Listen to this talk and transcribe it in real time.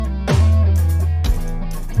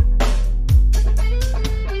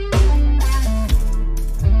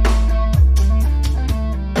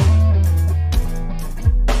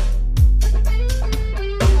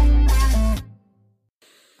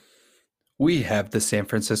We have the San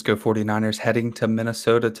Francisco 49ers heading to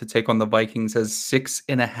Minnesota to take on the Vikings as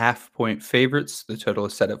 6.5 point favorites. The total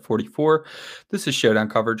is set at 44. This is Showdown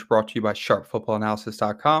coverage brought to you by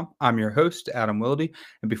sharpfootballanalysis.com. I'm your host, Adam Wilde.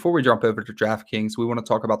 And before we jump over to DraftKings, we want to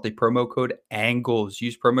talk about the promo code ANGLES.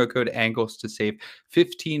 Use promo code ANGLES to save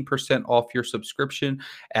 15% off your subscription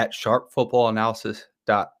at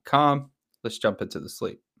sharpfootballanalysis.com. Let's jump into the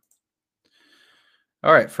slate.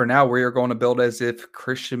 All right, for now, we are going to build as if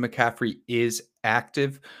Christian McCaffrey is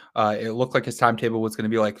active. It looked like his timetable was going to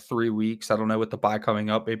be like 3 weeks. I don't know with the bye coming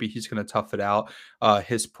up. Maybe he's going to tough it out.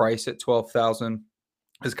 His price at 12,000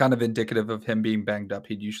 is kind of indicative of him being banged up.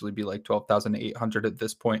 He'd usually be like 12,800 at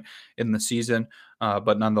this point in the season.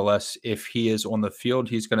 But nonetheless, if he is on the field,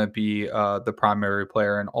 he's going to be the primary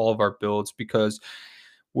player in all of our builds because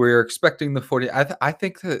we're expecting the 40. I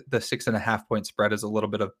think that the 6.5 point spread is a little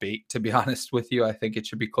bit of bait, to be honest with you. I think it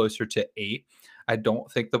should be closer to 8. I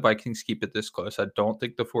don't think the Vikings keep it this close. I don't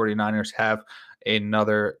think the 49ers have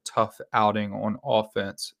another tough outing on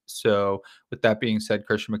offense. So with that being said,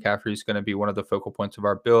 Christian McCaffrey is going to be one of the focal points of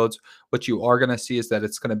our builds. What you are going to see is that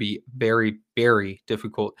it's going to be very, very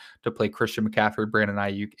difficult to play Christian McCaffrey, Brandon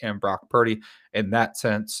Ayuk, and Brock Purdy. In that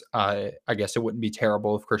sense, I guess it wouldn't be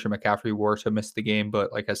terrible if Christian McCaffrey were to miss the game.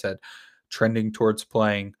 But like I said, trending towards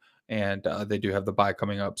playing. And they do have the bye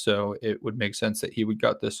coming up. So it would make sense that he would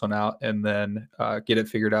gut this one out and then get it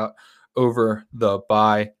figured out over the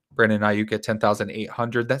bye. Brandon Ayuk at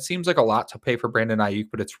 10,800. That seems like a lot to pay for Brandon Ayuk,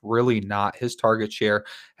 but it's really not. His target share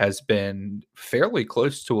has been fairly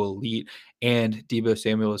close to elite, and Deebo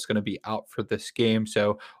Samuel is going to be out for this game.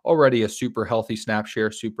 So already a super healthy snap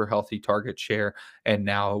share, super healthy target share. And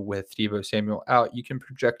now with Deebo Samuel out, you can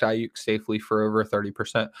project Ayuk safely for over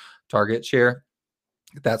 30% target share.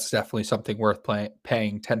 That's definitely something worth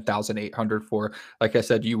paying 10,800 for. Like I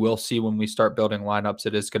said, you will see when we start building lineups,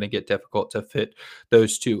 it is going to get difficult to fit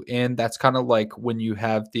those two in. That's kind of like when you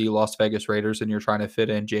have the Las Vegas Raiders and you're trying to fit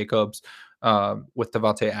in Jacobs with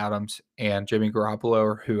Devontae Adams and Jimmy Garoppolo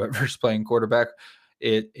or whoever's playing quarterback.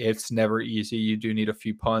 It's never easy. You do need a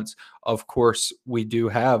few punts. Of course, we do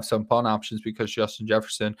have some punt options because Justin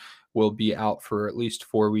Jefferson will be out for at least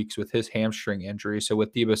 4 weeks with his hamstring injury. So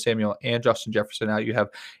with Deebo Samuel and Justin Jefferson out, you have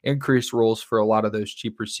increased roles for a lot of those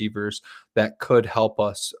cheap receivers that could help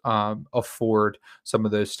us afford some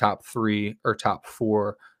of those top 3 or top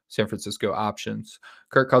 4 San Francisco options.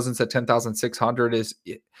 Kirk Cousins at 10,600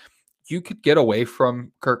 you could get away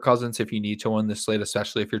from Kirk Cousins if you need to on this slate,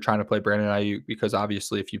 especially if you're trying to play Brandon Ayuk, because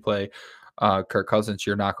obviously if you play Kirk Cousins,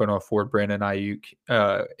 you're not going to afford Brandon Ayuk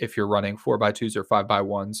if you're running 4x2s or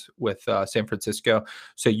 5x1s with San Francisco.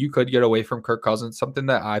 So you could get away from Kirk Cousins. Something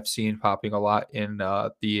that I've seen popping a lot in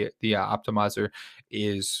the optimizer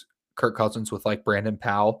is Kirk Cousins with like Brandon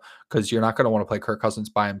Powell, because you're not going to want to play Kirk Cousins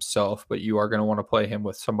by himself, but you are going to want to play him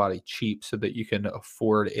with somebody cheap so that you can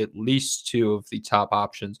afford at least 2 of the top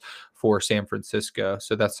options for San Francisco.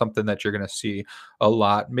 So that's something that you're going to see a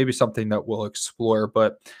lot, maybe something that we'll explore,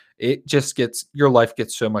 but it just your life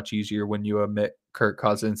gets so much easier when you omit Kirk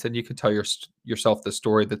Cousins, and you can tell yourself the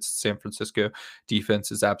story that San Francisco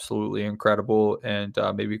defense is absolutely incredible, and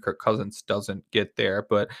maybe Kirk Cousins doesn't get there,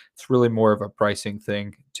 but it's really more of a pricing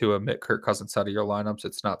thing to omit Kirk Cousins out of your lineups.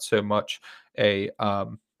 It's not so much a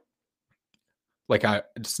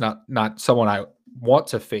it's not someone I want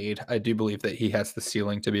to fade. I do believe that he has the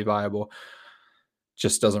ceiling to be viable.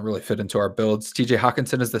 Just doesn't really fit into our builds. TJ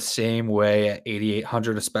Hawkinson is the same way at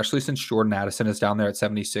 8,800, especially since Jordan Addison is down there at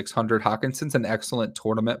 7,600. Hawkinson's an excellent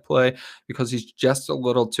tournament play because he's just a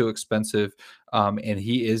little too expensive, and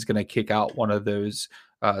he is going to kick out one of those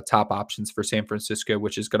top options for San Francisco,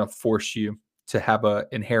 which is going to force you to have an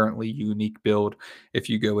inherently unique build if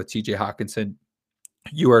you go with TJ Hawkinson.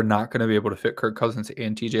 You are not going to be able to fit Kirk Cousins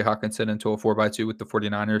and TJ Hawkinson into a 4x2 with the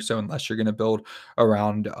 49ers. So unless you're going to build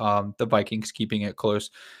around the Vikings keeping it close,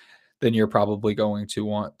 then you're probably going to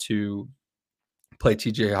want to play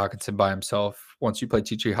TJ Hawkinson by himself. Once you play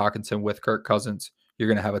TJ Hawkinson with Kirk Cousins, you're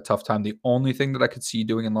going to have a tough time. The only thing that I could see you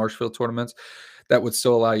doing in large field tournaments that would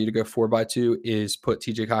still allow you to go 4x2 is put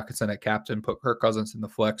TJ Hawkinson at captain, put Kirk Cousins in the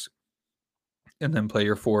flex, and then play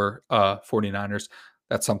your 49ers.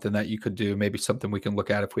 That's something that you could do, maybe something we can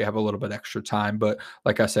look at if we have a little bit extra time. But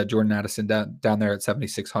like I said, Jordan Addison down there at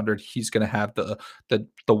 7,600, he's going to have the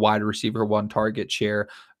wide receiver 1 target share,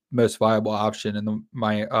 most viable option in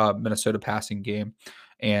my Minnesota passing game.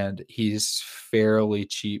 And he's fairly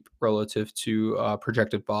cheap relative to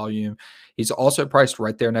projected volume. He's also priced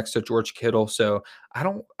right there next to George Kittle. So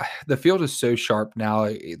the field is so sharp now.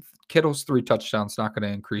 Kittle's 3 touchdowns not going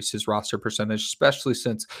to increase his roster percentage, especially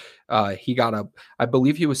since he got up. I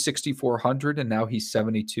believe he was 6,400 and now he's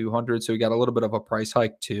 7,200. So he got a little bit of a price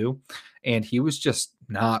hike too. And he was just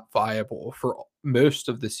not viable for most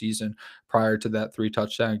of the season prior to that 3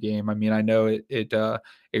 touchdown game. I mean, I know it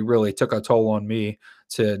really took a toll on me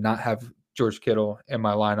to not have George Kittle in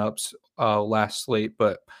my lineups last slate,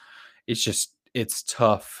 but it's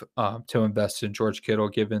tough to invest in George Kittle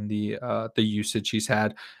given the usage he's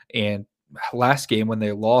had. And last game when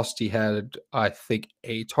they lost, he had I think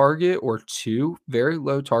a target or two, very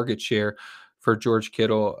low target share for George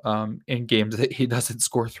Kittle in games that he doesn't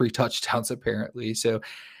score 3 touchdowns apparently. So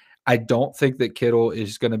I don't think that Kittle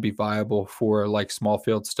is going to be viable for like small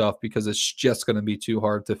field stuff because it's just going to be too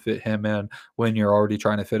hard to fit him in when you're already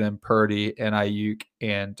trying to fit in Purdy and Ayuk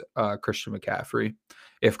and Christian McCaffrey.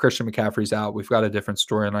 If Christian McCaffrey's out, we've got a different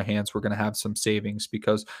story in our hands. We're going to have some savings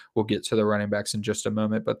because we'll get to the running backs in just a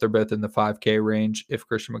moment, but they're both in the 5K range. If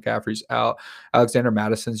Christian McCaffrey's out, Alexander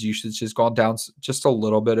Madison's usage has gone down just a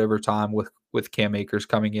little bit over time with Cam Akers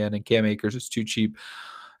coming in, and Cam Akers is too cheap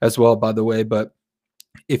as well, by the way. But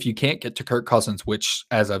if you can't get to Kirk Cousins, which,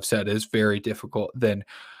 as I've said, is very difficult, then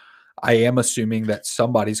I am assuming that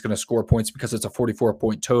somebody's going to score points because it's a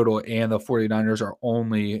 44-point total and the 49ers are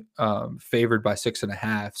only favored by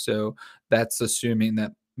 6.5. So that's assuming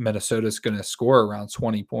that Minnesota's going to score around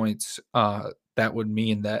 20 points. That would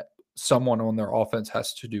mean that someone on their offense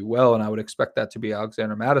has to do well, and I would expect that to be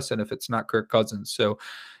Alexander Madison if it's not Kirk Cousins. So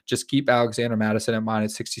just keep Alexander Madison at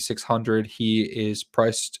minus 6,600. He is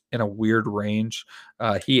priced in a weird range.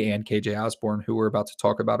 He and KJ Osborne, who we're about to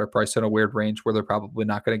talk about, are priced in a weird range where they're probably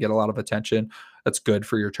not going to get a lot of attention. That's good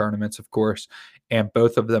for your tournaments, of course. And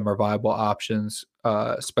both of them are viable options,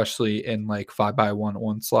 especially in like 5x1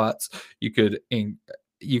 on slots. You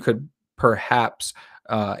could perhaps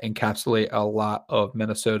encapsulate a lot of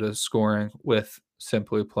Minnesota's scoring with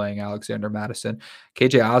simply playing Alexander Madison.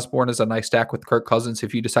 KJ Osborne is a nice stack with Kirk Cousins.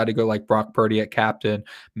 If you decide to go like Brock Purdy at captain,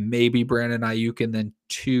 maybe Brandon Ayuk, and then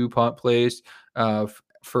 2 punt plays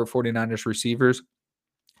for 49ers receivers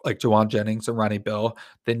like Jawan Jennings and Ronnie Bell,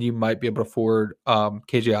 then you might be able to afford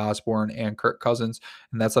KJ Osborne and Kirk Cousins.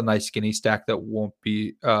 And that's a nice skinny stack that won't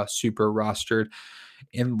be super rostered.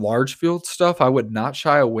 In large field stuff, I would not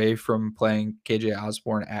shy away from playing KJ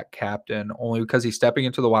Osborne at captain, only because he's stepping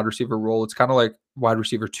into the wide receiver role. It's kind of like wide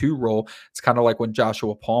receiver 2 role. It's kind of like when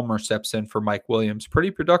Joshua Palmer steps in for Mike Williams. Pretty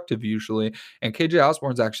productive usually. And KJ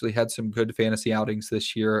Osborne's actually had some good fantasy outings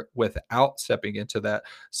this year without stepping into that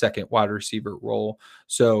second wide receiver role.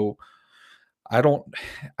 So I don't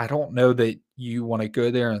know that you want to go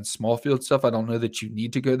there in small field stuff. I don't know that you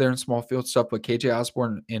need to go there in small field stuff, but KJ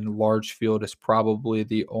Osborne in large field is probably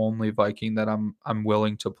the only Viking that I'm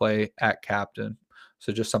willing to play at captain.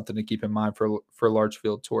 So just something to keep in mind for large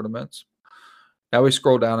field tournaments. Now we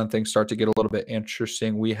scroll down and things start to get a little bit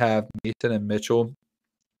interesting. We have Mason and Mitchell.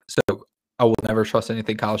 So I will never trust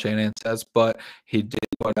anything Kyle Shanahan says, but he did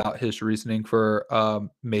put out his reasoning for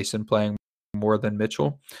Mason playing more than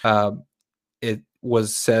Mitchell. It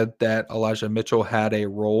was said that Elijah Mitchell had a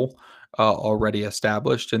role already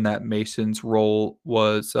established and that Mason's role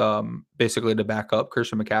was basically to back up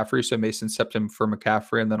Christian McCaffrey. So Mason stepped in for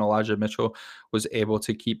McCaffrey, and then Elijah Mitchell was able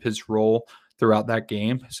to keep his role throughout that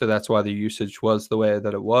game. So that's why the usage was the way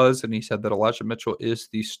that it was. And he said that Elijah Mitchell is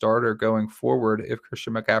the starter going forward if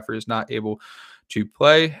Christian McCaffrey is not able to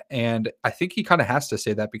play. And I think he kind of has to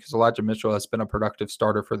say that because Elijah Mitchell has been a productive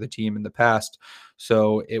starter for the team in the past.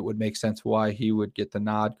 So it would make sense why he would get the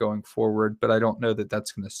nod going forward. But I don't know that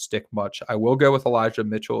that's going to stick much. I will go with Elijah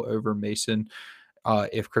Mitchell over Mason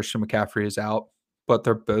if Christian McCaffrey is out. But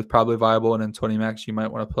they're both probably viable. And in 20 max, you might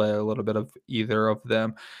want to play a little bit of either of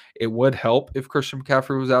them. It would help if Christian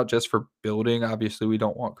McCaffrey was out just for building. Obviously, we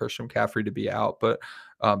don't want Christian McCaffrey to be out, but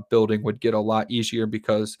building would get a lot easier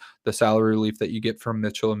because the salary relief that you get from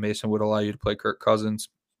Mitchell and Mason would allow you to play Kirk Cousins.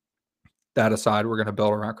 That aside, we're going to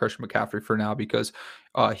build around Christian McCaffrey for now because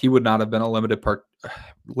he would not have been a limited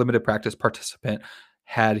practice participant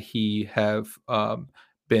had he have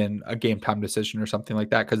been a game time decision or something like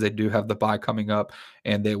that, because they do have the bye coming up,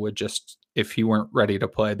 and they would just, if he weren't ready to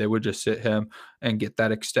play, they would just sit him and get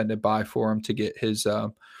that extended bye for him to get his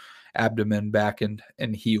abdomen back and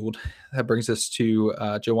healed. That brings us to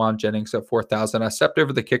Jawan Jennings at 4,000. I stepped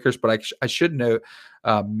over the kickers, but I should note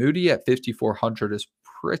Moody at 5,400 is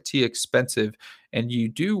pretty expensive, and you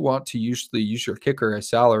do want to usually use your kicker as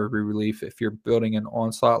salary relief if you're building an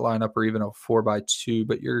onslaught lineup or even a 4x2,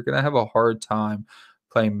 but you're going to have a hard time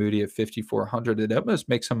playing Moody at 5,400. It almost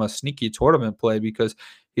makes him a sneaky tournament play because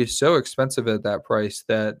he's so expensive at that price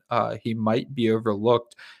that he might be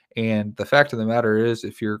overlooked. And the fact of the matter is,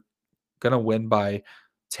 if you're gonna win by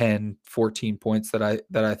 10, 14 points that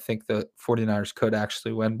I think the 49ers could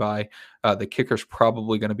actually win by. The kicker's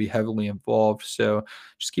probably going to be heavily involved. So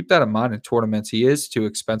just keep that in mind in tournaments. He is too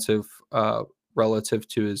expensive relative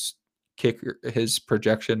to his kicker, his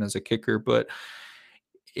projection as a kicker. But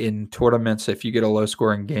in tournaments, if you get a low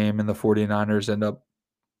scoring game and the 49ers end up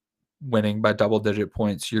winning by double-digit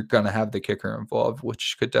points, you're gonna have the kicker involved,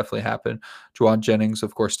 which could definitely happen. Juwan Jennings,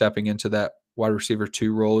 of course, stepping into that wide receiver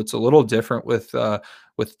 2 role. It's a little different with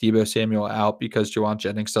Deebo Samuel out because Juwan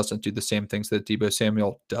Jennings doesn't do the same things that Deebo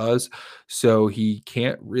Samuel does. So you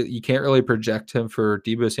can't really project him for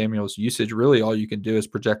Deebo Samuel's usage. Really, all you can do is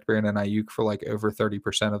project Brandon Ayuk for like over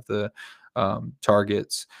 30% of the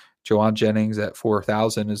targets. Juwan Jennings at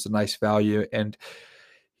 4,000 is a nice value, and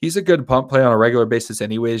he's a good punt play on a regular basis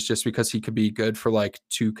anyways, just because he could be good for like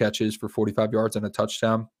 2 catches for 45 yards and a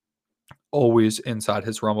touchdown, always inside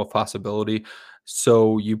his realm of possibility.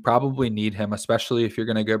 So you probably need him, especially if you're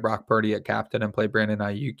going to go Brock Purdy at captain and play Brandon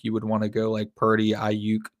Ayuk. You would want to go like Purdy,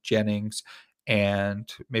 Ayuk, Jennings,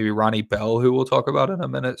 and maybe Ronnie Bell, who we'll talk about in a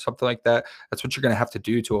minute, something like that. That's what you're going to have to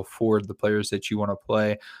do to afford the players that you want to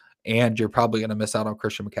play. And you're probably going to miss out on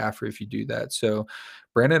Christian McCaffrey if you do that. So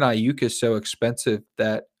Brandon Ayuk is so expensive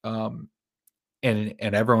that and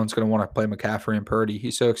everyone's going to want to play McCaffrey and Purdy.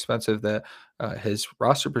 He's so expensive that his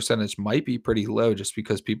roster percentage might be pretty low just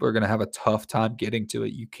because people are going to have a tough time getting to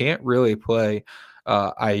it. You can't really play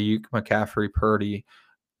Ayuk, McCaffrey, Purdy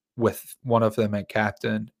with one of them at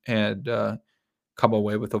captain and come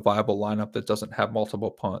away with a viable lineup that doesn't have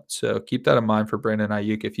multiple punts. So keep that in mind for Brandon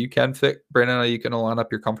Ayuk. If you can fit Brandon Ayuk in a lineup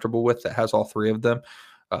you're comfortable with that has all 3 of them,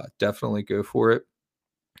 definitely go for it.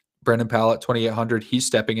 Brendan Powell at 2,800, he's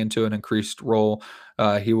stepping into an increased role.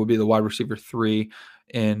 He will be the wide receiver 3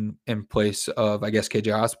 in place of, I guess,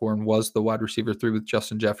 KJ Osborne was the wide receiver 3 with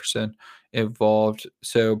Justin Jefferson involved.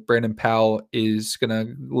 So Brandon Powell is going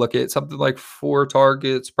to look at something like 4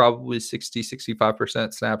 targets, probably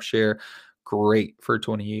 65% snap share. Great for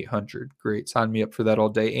 2,800. Great. Sign me up for that all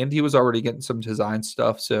day. And he was already getting some design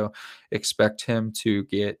stuff. So expect him to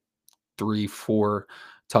get 3, 4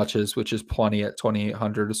 touches, which is plenty at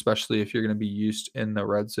 2,800, especially if you're going to be used in the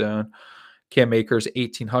red zone. Cam Akers,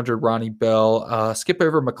 1,800. Ronnie Bell. Skip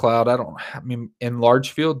over McLeod. I mean, in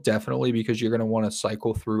large field, definitely, because you're going to want to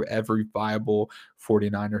cycle through every viable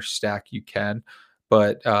 49er stack you can,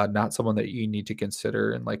 but not someone that you need to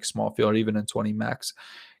consider in like small field, even in 20 max.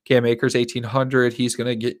 Cam Akers, 1,800. He's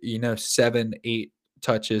going to get, 7, 8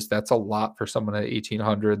 touches. That's a lot for someone at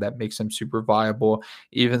 1,800. That makes him super viable.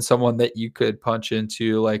 Even someone that you could punch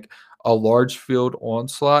into like a large field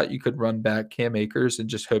onslaught, you could run back Cam Akers and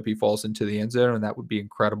just hope he falls into the end zone, and that would be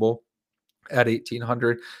incredible. At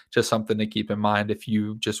 1,800, just something to keep in mind. If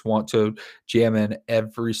you just want to jam in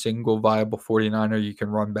every single viable 49er, you can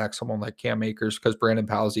run back someone like Cam Akers because Brandon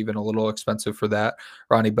Powell is even a little expensive for that.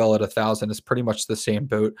 Ronnie Bell at 1,000 is pretty much the same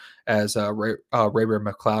boat as Ray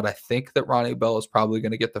McLeod. I think that Ronnie Bell is probably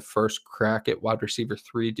going to get the first crack at wide receiver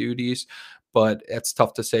 3 duties, but it's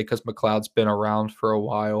tough to say because McLeod's been around for a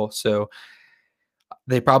while. So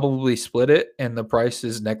they probably split it and the price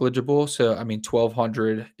is negligible. So, I mean,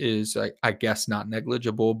 1,200 is, I guess, not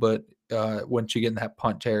negligible, but once you get in that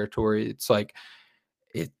punt territory, it's like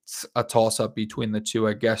it's a toss up between the two.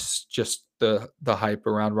 I guess just the hype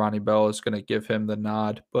around Ronnie Bell is going to give him the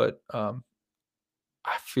nod, but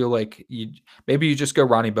I feel like maybe you just go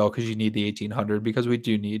Ronnie Bell because you need the 1,800 because we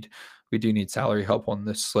do need salary help on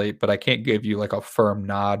this slate, but I can't give you like a firm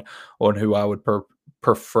nod on who I would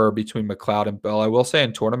prefer between McLeod and Bell. I will say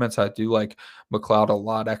in tournaments I do like McLeod a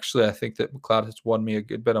lot. Actually, I think that McLeod has won me a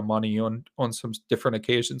good bit of money on some different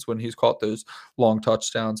occasions when he's caught those long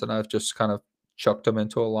touchdowns, and I've just kind of chucked him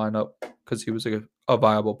into a lineup because he was a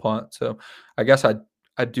viable punt. So I guess I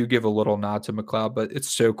do give a little nod to McLeod, but it's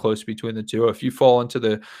so close between the two. If you fall into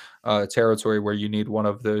the territory where you need one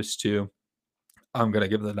of those two, I'm going to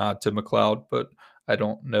give the nod to McLeod, but I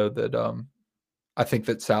don't know that I think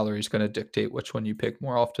that salary is going to dictate which one you pick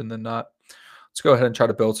more often than not. Let's go ahead and try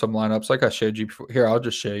to build some lineups like I showed you before. Here, I'll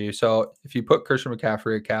just show you. So if you put Christian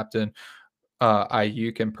McCaffrey at captain,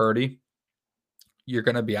 Ayuk and Purdy, you're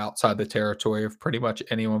going to be outside the territory of pretty much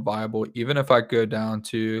anyone viable. Even if I go down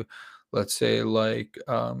to, let's say, like,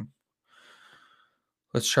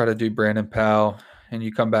 let's try to do Brandon Powell, and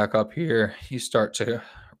you come back up here, you start to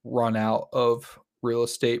run out of real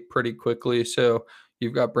estate pretty quickly. So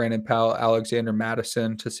you've got Brandon Powell, Alexander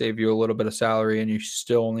Madison to save you a little bit of salary, and you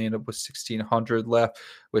still only end up with 1,600 left,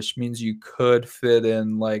 which means you could fit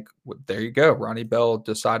in like, there you go. Ronnie Bell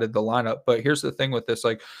decided the lineup. But here's the thing with this,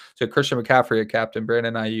 like, so Christian McCaffrey at captain,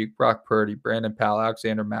 Brandon Ayuk, Brock Purdy, Brandon Powell,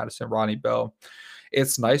 Alexander Madison, Ronnie Bell.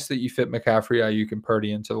 it's nice that you fit McCaffrey, Ayuk, and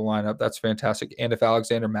Purdy into the lineup. That's fantastic. And if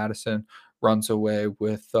Alexander Madison runs away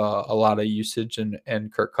with a lot of usage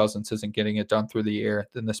and Kirk Cousins isn't getting it done through the air,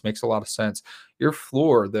 then this makes a lot of sense. Your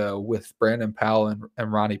floor, though, with Brandon Powell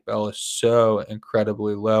and Ronnie Bell is so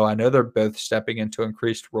incredibly low. I know they're both stepping into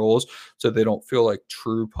increased roles, so they don't feel like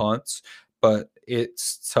true punts, but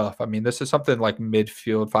it's tough. I mean, this is something like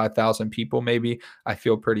midfield, 5,000 people maybe, I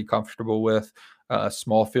feel pretty comfortable with.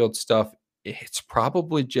 Small field stuff, it's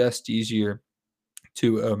probably just easier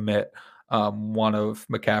to omit one of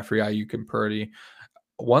McCaffrey, Ayuk, and Purdy.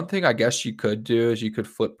 One thing I guess you could do is you could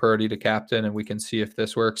flip Purdy to captain, and we can see if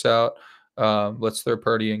this works out. Let's throw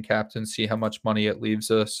Purdy in captain, see how much money it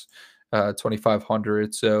leaves us.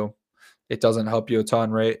 2,500. So it doesn't help you a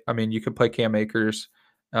ton, right? I mean, you could play Cam Akers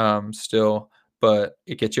still, but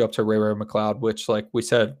it gets you up to Ray McCloud, which, like we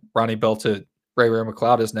said, Ronnie Bell to Ray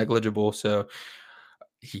McCloud is negligible. So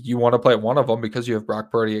you want to play one of them because you have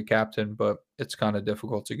Brock Purdy at captain, but it's kind of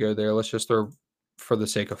difficult to go there. Let's just throw, for the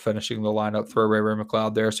sake of finishing the lineup, throw Ray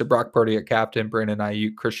McCloud there. So Brock Purdy at captain, Brandon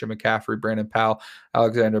Ayuk, Christian McCaffrey, Brandon Powell,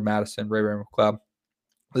 Alexander Madison, Ray McCloud.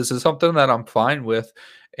 This is something that I'm fine with,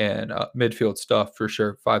 and midfield stuff for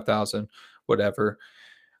sure, 5,000, whatever.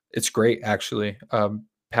 It's great, actually.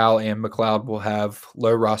 Powell and McLeod will have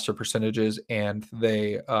low roster percentages, and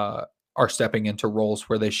they are stepping into roles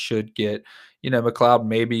where they should get, McLeod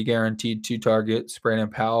maybe guaranteed 2 targets, Brandon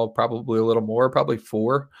Powell probably a little more, probably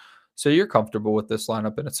 4. So you're comfortable with this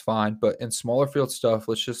lineup, and it's fine. But in smaller field stuff,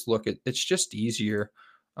 let's just look at it's just easier.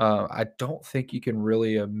 I don't think you can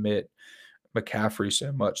really omit McCaffrey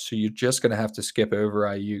so much. So you're just going to have to skip over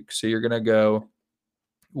Ayuk. So you're going to go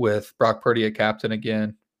with Brock Purdy at captain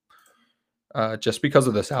again. Just because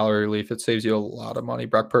of the salary relief, it saves you a lot of money.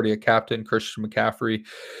 Brock Purdy at captain, Christian McCaffrey.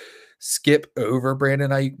 Skip over Brandon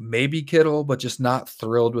Ayuk, maybe Kittle, but just not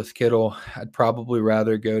thrilled with Kittle. I'd probably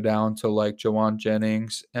rather go down to like Jawan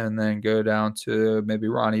Jennings and then go down to maybe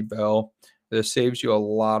Ronnie Bell. This saves you a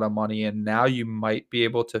lot of money, and now you might be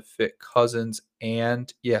able to fit Cousins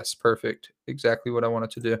and, yes, perfect. Exactly what I wanted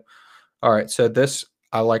to do. All right, so this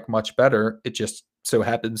I like much better. It just so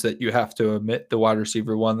happens that you have to omit the wide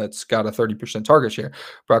receiver one that's got a 30% target share.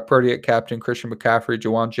 Brock Purdy at captain, Christian McCaffrey,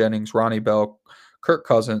 Jawan Jennings, Ronnie Bell, Kirk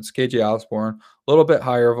Cousins, KJ Osborne, a little bit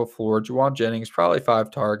higher of a floor. Jawan Jennings, probably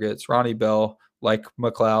 5 targets. Ronnie Bell, like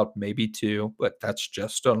McLeod, maybe 2, but that's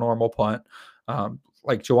just a normal punt.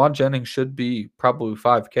 Like Jawan Jennings should be probably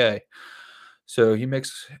 5K. So he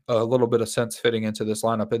makes a little bit of sense fitting into this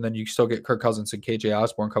lineup. And then you still get Kirk Cousins and KJ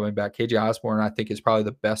Osborne coming back. KJ Osborne, I think, is probably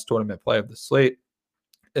the best tournament play of the slate.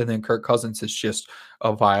 And then Kirk Cousins is just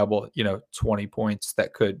a viable, 20 points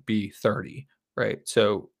that could be 30, right?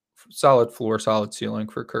 So solid floor, solid ceiling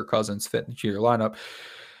for Kirk Cousins fit into your lineup.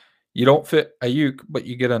 You don't fit Ayuk, but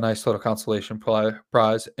you get a nice little consolation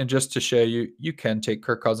prize. And just to show you, you can take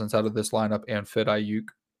Kirk Cousins out of this lineup and fit Ayuk.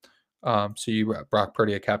 So you Brock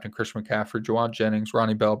Purdy at captain, Christian McCaffrey, Jawan Jennings,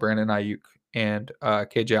 Ronnie Bell, Brandon Ayuk, and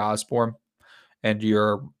KJ Osborne. And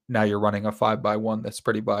you're running a 5x1 that's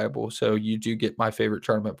pretty viable. So you do get my favorite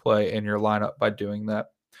tournament play in your lineup by doing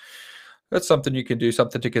that. That's something you can do,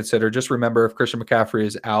 something to consider. Just remember, if Christian McCaffrey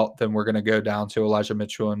is out, then we're going to go down to Elijah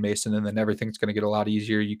Mitchell and Mason, and then everything's going to get a lot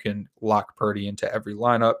easier. You can lock Purdy into every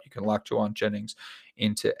lineup. You can lock Jawan Jennings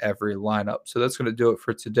into every lineup. So that's going to do it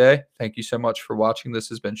for today. Thank you so much for watching. This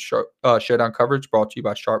has been Showdown coverage brought to you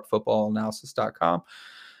by sharpfootballanalysis.com,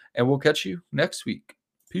 and we'll catch you next week.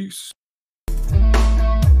 Peace.